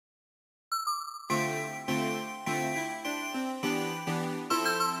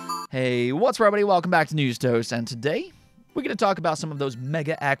Hey, what's up, everybody? Welcome back to News Toast, and today we're going to talk about some of those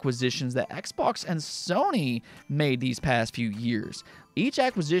mega acquisitions that Xbox and Sony made these past few years. Each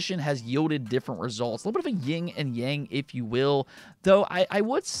acquisition has yielded different results, a little bit of a yin and yang, if you will, though I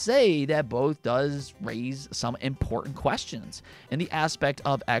would say that both does raise some important questions. In the aspect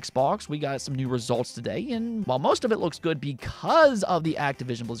of Xbox, we got some new results today, and while most of it looks good because of the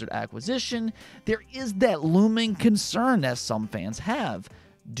Activision Blizzard acquisition, there is that looming concern that some fans have.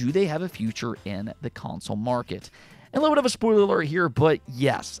 Do they have a future in the console market? And a little bit of a spoiler alert here, but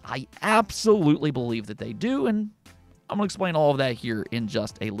yes, I absolutely believe that they do, and I'm going to explain all of that here in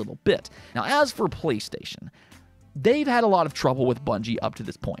just a little bit. Now, as for PlayStation, they've had a lot of trouble with Bungie up to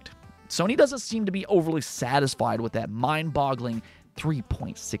this point. Sony doesn't seem to be overly satisfied with that mind-boggling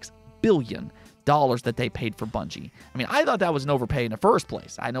 $3.6 billion that they paid for Bungie. I mean, I thought that was an overpay in the first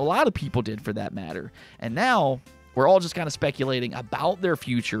place. I know a lot of people did, for that matter. And now we're all just kind of speculating about their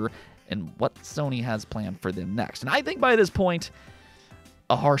future and what Sony has planned for them next. And I think by this point,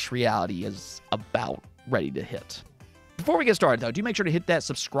 a harsh reality is about ready to hit. Before we get started, though, do make sure to hit that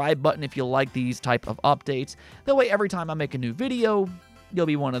subscribe button if you like these type of updates. That way, every time I make a new video, you'll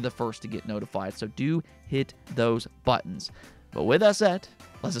be one of the first to get notified. So do hit those buttons. But with that said,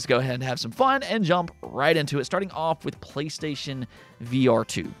 let's just go ahead and have some fun and jump right into it, starting off with PlayStation VR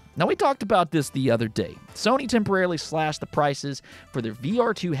 2. Now, we talked about this the other day. Sony temporarily slashed the prices for their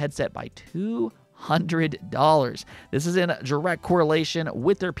VR 2 headset by $200. This is in direct correlation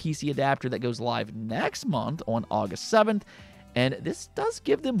with their PC adapter that goes live next month on August 7th. And this does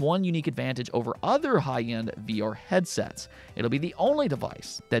give them one unique advantage over other high-end VR headsets. It'll be the only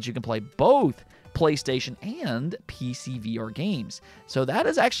device that you can play both PlayStation and PC VR games. So that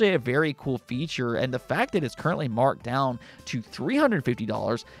is actually a very cool feature, and the fact that it's currently marked down to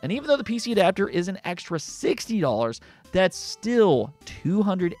 $350, and even though the PC adapter is an extra $60, that's still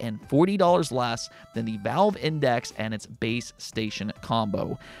 $240 less than the Valve Index and its base station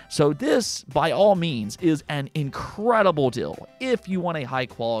combo. So this, by all means, is an incredible deal if you want a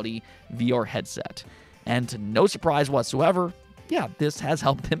high-quality VR headset. And to no surprise whatsoever, yeah, this has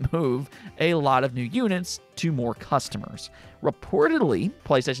helped them move a lot of new units to more customers. Reportedly,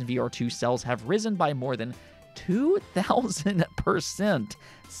 PlayStation VR 2 sales have risen by more than 2,000%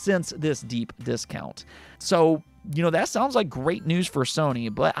 since this deep discount. So, that sounds like great news for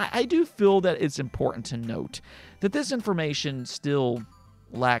Sony, but I do feel that it's important to note that this information still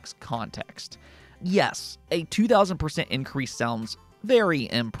lacks context. Yes, a 2,000% increase sounds very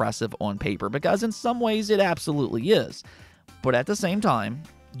impressive on paper, because in some ways it absolutely is. But at the same time,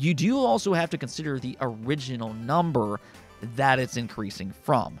 you do also have to consider the original number that it's increasing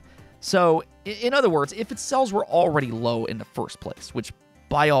from. So, in other words, if its sales were already low in the first place, which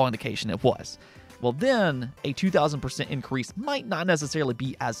by all indication it was, well then a 2,000% increase might not necessarily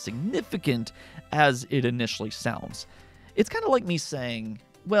be as significant as it initially sounds. It's kind of like me saying,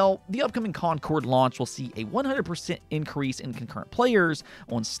 well, the upcoming Concord launch will see a 100% increase in concurrent players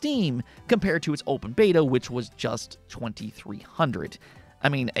on Steam compared to its open beta, which was just 2,300. I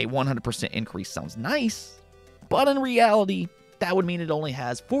mean, a 100% increase sounds nice, but in reality, that would mean it only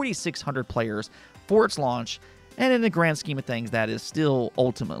has 4,600 players for its launch, and in the grand scheme of things, that is still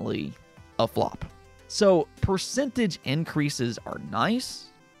ultimately a flop. So, percentage increases are nice,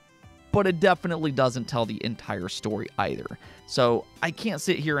 but it definitely doesn't tell the entire story either. So I can't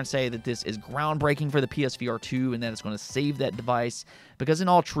sit here and say that this is groundbreaking for the PSVR 2 and that it's going to save that device, because in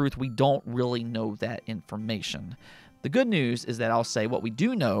all truth, we don't really know that information. The good news is that I'll say what we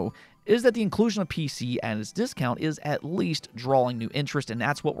do know is that the inclusion of PC and its discount is at least drawing new interest, and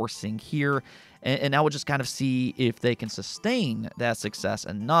that's what we're seeing here. And now we'll just kind of see if they can sustain that success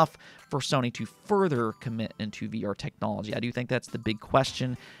enough for Sony to further commit into VR technology. I do think that's the big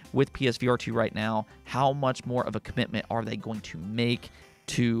question with PSVR 2 right now. How much more of a commitment are they going to make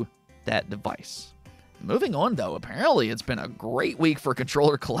to that device? Moving on, though, apparently it's been a great week for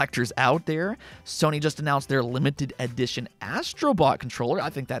controller collectors out there. Sony just announced their limited edition Astrobot controller.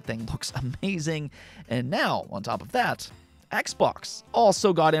 I think that thing looks amazing. And now, on top of that, Xbox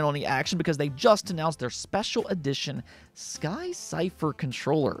also got in on the action because they just announced their special edition Cipher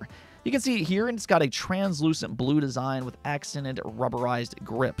controller. You can see it here, and it's got a translucent blue design with accented rubberized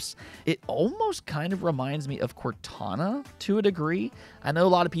grips. It almost kind of reminds me of Cortana to a degree. I know a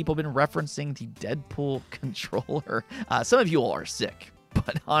lot of people have been referencing the Deadpool controller. Some of you all are sick,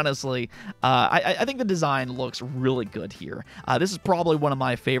 but honestly, I think the design looks really good here. This is probably one of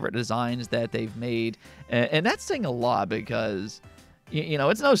my favorite designs that they've made, and that's saying a lot because,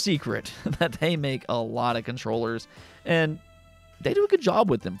 it's no secret that they make a lot of controllers, and they do a good job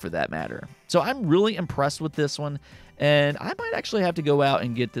with them for that matter. So I'm really impressed with this one, and I might actually have to go out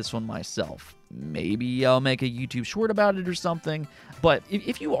and get this one myself. Maybe I'll make a YouTube short about it or something. But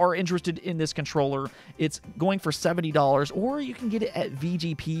if you are interested in this controller, it's going for $70, or you can get it at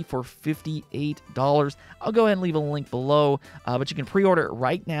VGP for $58. I'll go ahead and leave a link below, but you can pre-order it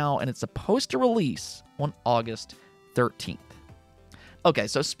right now, and it's supposed to release on August 13th. Okay,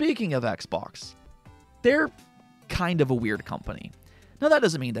 so speaking of Xbox, they're kind of a weird company. Now, that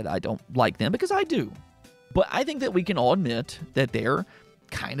doesn't mean that I don't like them, because I do. But I think that we can all admit that they're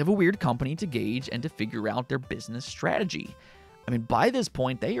kind of a weird company to gauge and to figure out their business strategy. I mean, by this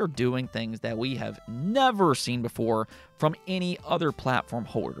point, they are doing things that we have never seen before from any other platform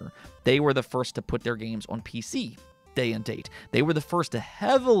holder. They were the first to put their games on PC, day and date. They were the first to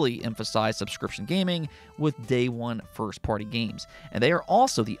heavily emphasize subscription gaming with day one first-party games. And they are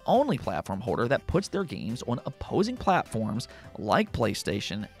also the only platform holder that puts their games on opposing platforms like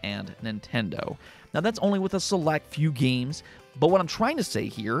PlayStation and Nintendo. Now, that's only with a select few games, but what I'm trying to say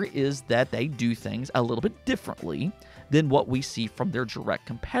here is that they do things a little bit differently than what we see from their direct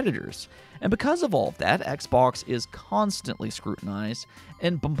competitors. And because of all of that, Xbox is constantly scrutinized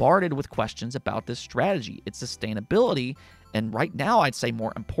and bombarded with questions about this strategy, its sustainability, and right now, I'd say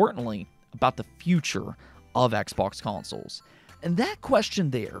more importantly, about the future of Xbox consoles. And that question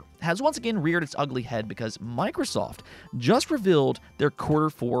there has once again reared its ugly head because Microsoft just revealed their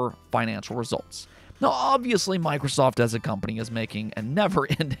Q4 financial results. Now, obviously, Microsoft as a company is making a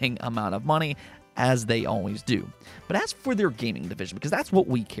never-ending amount of money, as they always do. But as for their gaming division, because that's what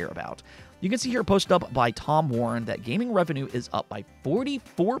we care about, you can see here posted up by Tom Warren that gaming revenue is up by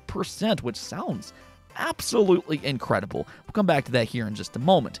 44%, which sounds absolutely incredible. We'll come back to that here in just a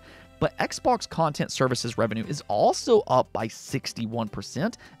moment. But Xbox Content Services revenue is also up by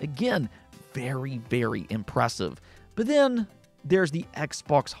 61%. Again, very, very impressive. But then there's the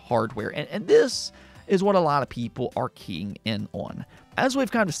Xbox hardware, and this is what a lot of people are keying in on. As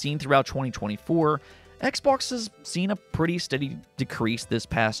we've kind of seen throughout 2024, Xbox has seen a pretty steady decrease this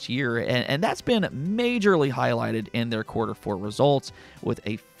past year, and that's been majorly highlighted in their Q4 results with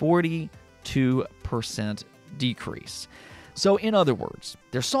a 42% decrease. So in other words,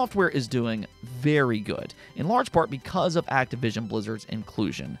 their software is doing very good, in large part because of Activision Blizzard's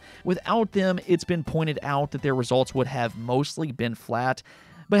inclusion. Without them, it's been pointed out that their results would have mostly been flat.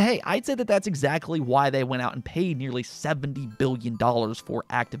 But hey, I'd say that that's exactly why they went out and paid nearly $70 billion for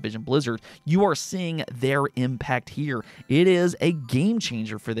Activision Blizzard. You are seeing their impact here. It is a game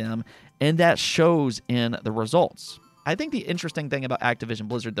changer for them, and that shows in the results. I think the interesting thing about Activision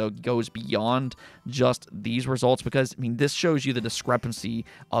Blizzard, though, goes beyond just these results because, I mean, this shows you the discrepancy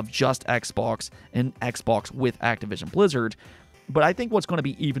of just Xbox and Xbox with Activision Blizzard. But I think what's going to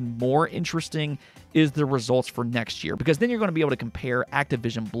be even more interesting is the results for next year, because then you're going to be able to compare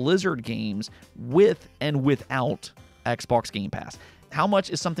Activision Blizzard games with and without Xbox Game Pass. How much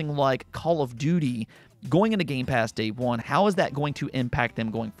is something like Call of Duty going into Game Pass day one? How is that going to impact them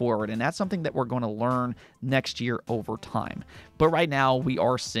going forward? And that's something that we're going to learn next year over time. But right now, we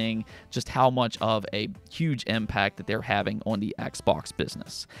are seeing just how much of a huge impact that they're having on the Xbox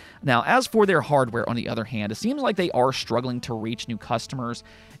business. Now, as for their hardware, on the other hand, it seems like they are struggling to reach new customers.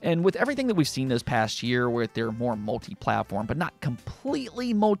 And with everything that we've seen this past year, with their more multi-platform, but not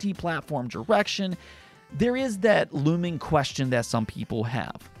completely multi-platform direction, there is that looming question that some people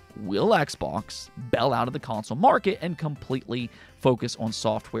have. Will Xbox bail out of the console market and completely focus on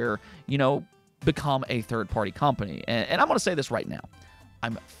software, become a third-party company? And I'm going to say this right now.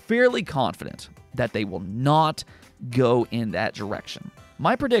 I'm fairly confident that they will not go in that direction.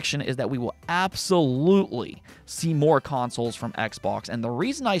 My prediction is that we will absolutely see more consoles from Xbox, and the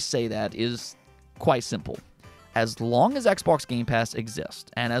reason I say that is quite simple. As long as Xbox Game Pass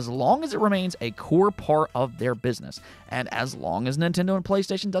exists, and as long as it remains a core part of their business, and as long as Nintendo and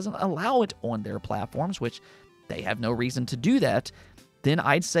PlayStation doesn't allow it on their platforms, which they have no reason to do that, then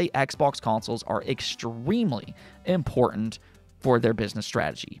I'd say Xbox consoles are extremely important for their business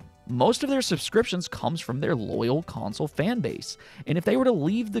strategy. Most of their subscriptions comes from their loyal console fan base, and if they were to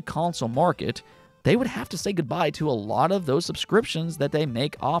leave the console market, they would have to say goodbye to a lot of those subscriptions that they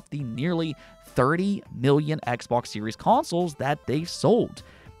make off the nearly 30 million Xbox Series consoles that they sold.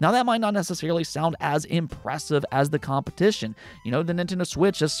 Now, that might not necessarily sound as impressive as the competition. The Nintendo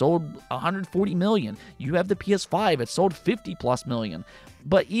Switch has sold 140 million. You have the PS5, it sold 50 plus million.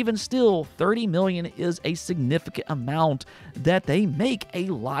 But even still, 30 million is a significant amount that they make a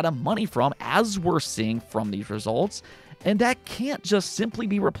lot of money from, as we're seeing from these results. And that can't just simply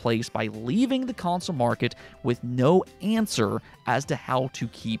be replaced by leaving the console market with no answer as to how to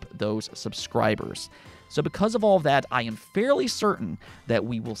keep those subscribers. So because of all of that, I am fairly certain that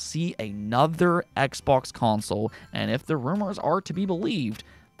we will see another Xbox console, and if the rumors are to be believed,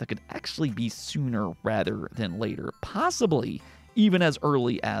 that could actually be sooner rather than later, possibly even as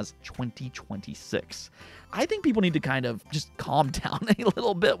early as 2026. I think people need to kind of just calm down a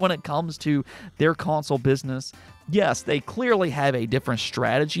little bit when it comes to their console business. Yes, they clearly have a different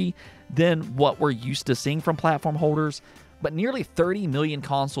strategy than what we're used to seeing from platform holders, but nearly 30 million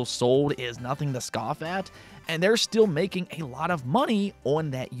consoles sold is nothing to scoff at, and they're still making a lot of money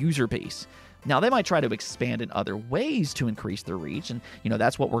on that user base. Now, they might try to expand in other ways to increase their reach, and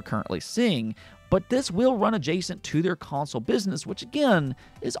that's what we're currently seeing, but this will run adjacent to their console business, which again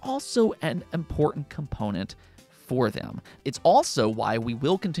is also an important component for them. It's also why we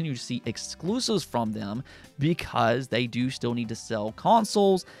will continue to see exclusives from them, because they do still need to sell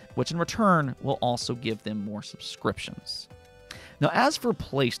consoles, which in return will also give them more subscriptions. Now, as for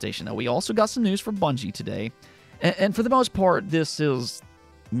PlayStation, though, we also got some news from Bungie today, and for the most part, this is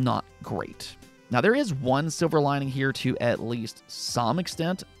not great. Now, there is one silver lining here to at least some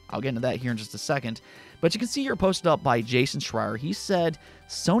extent. I'll get into that here in just a second. But you can see here posted up by Jason Schreier. He said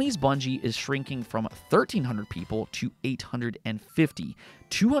Sony's Bungie is shrinking from 1,300 people to 850,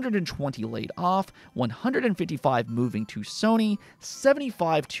 220 laid off, 155 moving to Sony,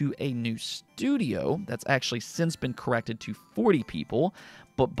 75 to a new studio. That's actually since been corrected to 40 people.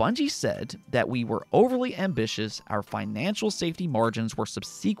 But Bungie said that we were overly ambitious, our financial safety margins were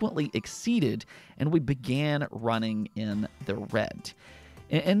subsequently exceeded, and we began running in the red.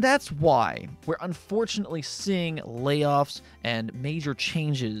 And that's why we're unfortunately seeing layoffs and major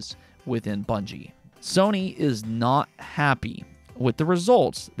changes within Bungie. Sony is not happy with the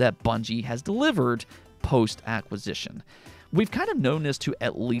results that Bungie has delivered post-acquisition. We've kind of known this to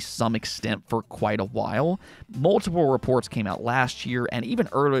at least some extent for quite a while. Multiple reports came out last year and even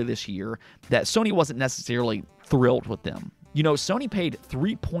earlier this year that Sony wasn't necessarily thrilled with them. Sony paid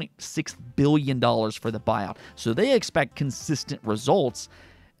 $3.6 billion for the buyout, so they expect consistent results,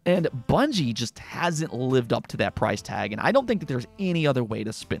 and Bungie just hasn't lived up to that price tag, and I don't think that there's any other way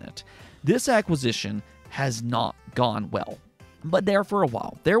to spin it. This acquisition has not gone well, but there for a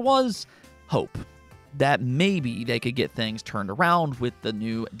while, there was hope that maybe they could get things turned around with the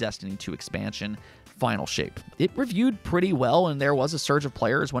new Destiny 2 expansion, Final Shape. It reviewed pretty well, and there was a surge of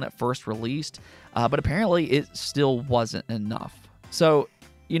players when it first released, but apparently it still wasn't enough. So,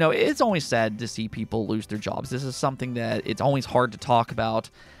 it's always sad to see people lose their jobs. This is something that it's always hard to talk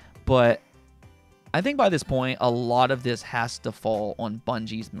about, but I think by this point, a lot of this has to fall on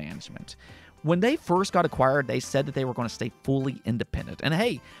Bungie's management. When they first got acquired, they said that they were going to stay fully independent. And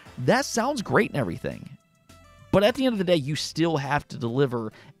hey, that sounds great and everything. But at the end of the day, you still have to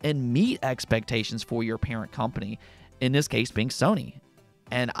deliver and meet expectations for your parent company, in this case being Sony.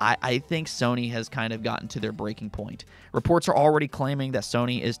 And I think Sony has kind of gotten to their breaking point. Reports are already claiming that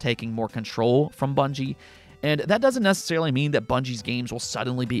Sony is taking more control from Bungie, and that doesn't necessarily mean that Bungie's games will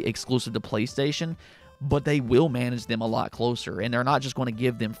suddenly be exclusive to PlayStation, but they will manage them a lot closer, and they're not just going to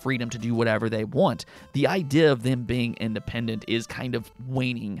give them freedom to do whatever they want. The idea of them being independent is kind of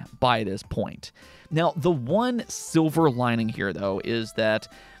waning by this point. Now, the one silver lining here, though, is that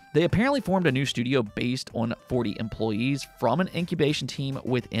they apparently formed a new studio based on 40 employees from an incubation team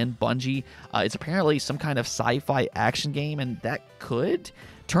within Bungie. It's apparently some kind of sci-fi action game, and that could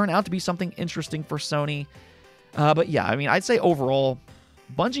turn out to be something interesting for Sony. But yeah, I'd say overall,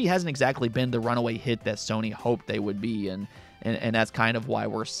 Bungie hasn't exactly been the runaway hit that Sony hoped they would be, and that's kind of why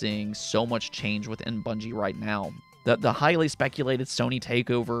we're seeing so much change within Bungie right now. The highly speculated Sony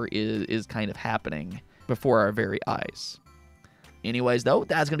takeover is kind of happening before our very eyes. Anyways, though,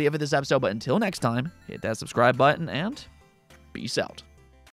 that's going to be it for this episode, but until next time, hit that subscribe button and peace out.